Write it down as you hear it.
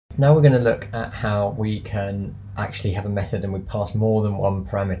now we're going to look at how we can actually have a method and we pass more than one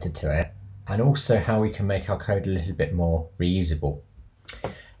parameter to it, and also how we can make our code a little bit more reusable.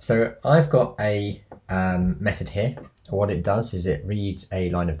 So I've got a method here. What it does is it reads a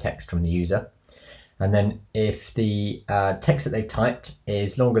line of text from the user, and then if the text that they've typed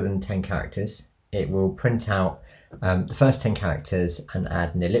is longer than 10 characters, it will print out the first 10 characters and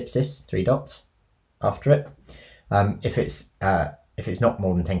add an ellipsis, 3 dots, after it. If it's not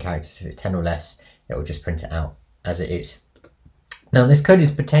more than 10 characters, if it's 10 or less, it will just print it out as it is. Now this code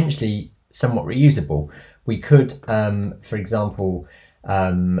is potentially somewhat reusable. We could, for example,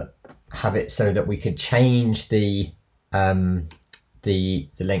 have it so that we could change the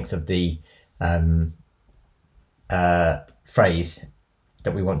length of the phrase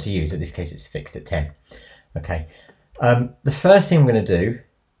that we want to use. In this case, it's fixed at 10. Okay. The first thing I'm going to do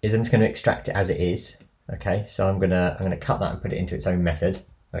is I'm just going to extract it as it is. Okay, so I'm gonna cut that and put it into its own method.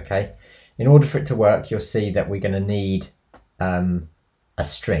 Okay, in order for it to work, you'll see that we're going to need a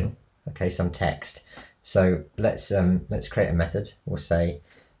string. Okay, some text. So let's create a method. We'll say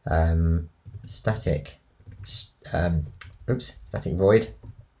static void.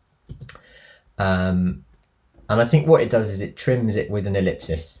 And I think what it does is it trims it with an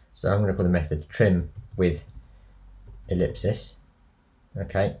ellipsis. So I'm going to call the method trim with ellipsis.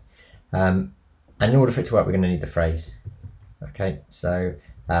 Okay. And in order for it to work, we're going to need the phrase. Okay, so,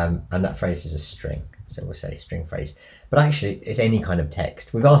 and that phrase is a string. So we'll say string phrase. But actually, it's any kind of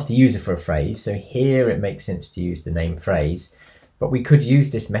text. We've asked the user for a phrase, so here it makes sense to use the name phrase. But we could use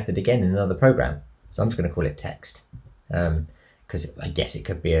this method again in another program. So I'm just going to call it text. Because I guess it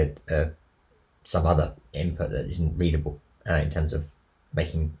could be some other input that isn't readable in terms of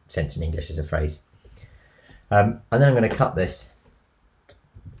making sense in English as a phrase. And then I'm going to cut this.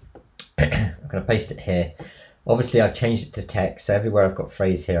 I'm going to paste it here. Obviously I've changed it to text, so everywhere I've got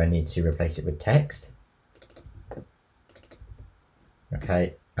phrase here I need to replace it with text.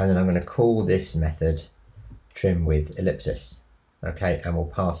 Okay, and then I'm going to call this method trim with ellipsis. Okay, and we'll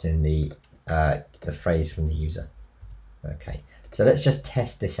pass in the phrase from the user. Okay, so let's just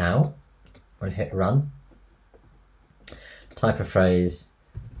test this out. I'll hit run. Type a phrase,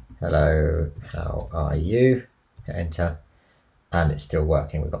 hello, how are you? Hit enter. And it's still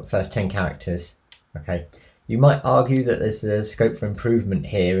working. We've got the first 10 characters. Okay, you might argue that there's a scope for improvement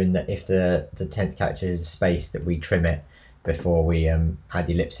here, in that if the 10th character is space, that we trim it before we add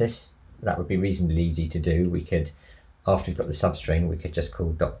the ellipsis. That would be reasonably easy to do. We could, after we've got the substring, we could just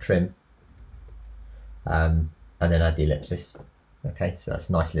call .trim and then add the ellipsis. Okay, so that's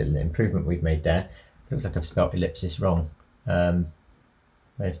a nice little improvement we've made there. Looks like I've spelt ellipsis wrong.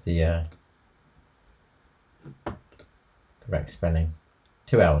 Where's the correct spelling?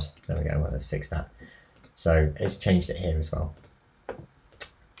 2 L's. There we go. Well, let's fix that. So it's changed it here as well.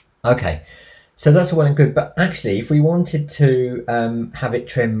 Okay, so that's all well and good. But actually, if we wanted to have it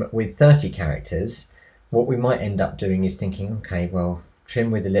trim with 30 characters, what we might end up doing is thinking, okay, well,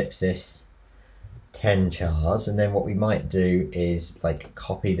 trim with ellipsis 10 chars, and then what we might do is like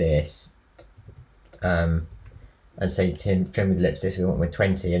copy this and say trim with ellipsis we want with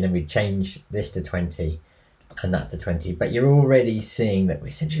 20, and then we change this to 20 and that to 20, but you're already seeing that we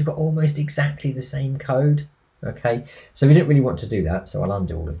essentially got almost exactly the same code. Okay, so we didn't really want to do that, so I'll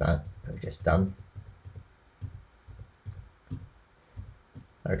undo all of that. We've just done.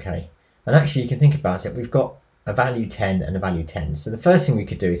 Okay, and actually you can think about it, we've got a value 10 and a value 10. So the first thing we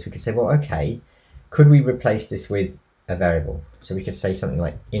could do is we could say, well, okay, could we replace this with a variable? So we could say something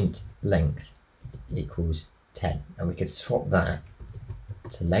like int length equals 10, and we could swap that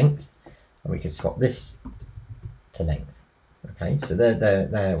to length, and we could swap this to length. Okay, so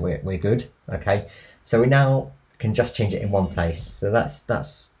there we're good. Okay, so we now can just change it in one place, so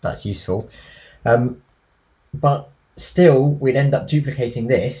that's useful, but still we'd end up duplicating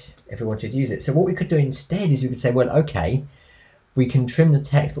this if we wanted to use it. So what we could do instead is we could say, well, okay, we can trim the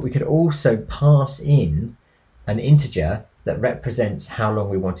text, but we could also pass in an integer that represents how long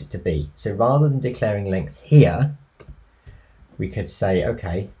we want it to be. So rather than declaring length here, we could say,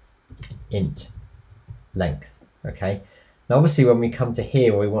 okay, int length. Okay, now obviously when we come to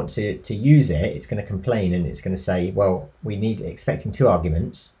here where we want to use it, it's going to complain and it's going to say, well, we need expecting 2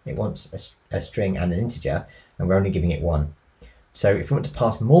 arguments. It wants a string and an integer, and we're only giving it 1. So if we want to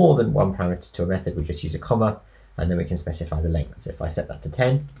pass more than 1 parameter to a method, we just use a comma, and then we can specify the length. So if I set that to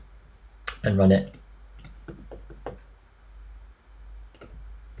 10 and run it,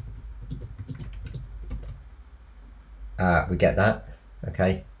 we get that.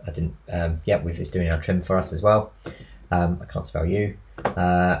 Okay, I didn't, yeah, it's doing our trim for us as well. I can't spell you.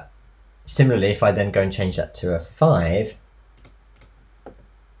 Similarly, if I then go and change that to a 5,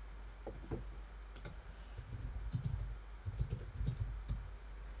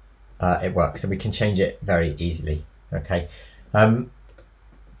 it works. So we can change it very easily. Okay.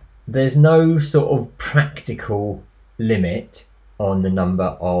 There's no sort of practical limit on the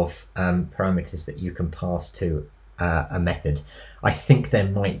number of parameters that you can pass to a method. I think there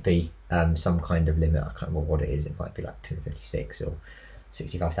might be some kind of limit. I can't remember what it is. It might be like 256 or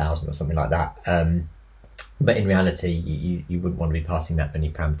 65,000 or something like that. But in reality, you wouldn't want to be passing that many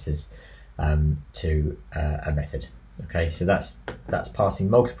parameters to a method. Okay, so that's passing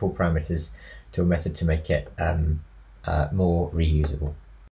multiple parameters to a method to make it more reusable.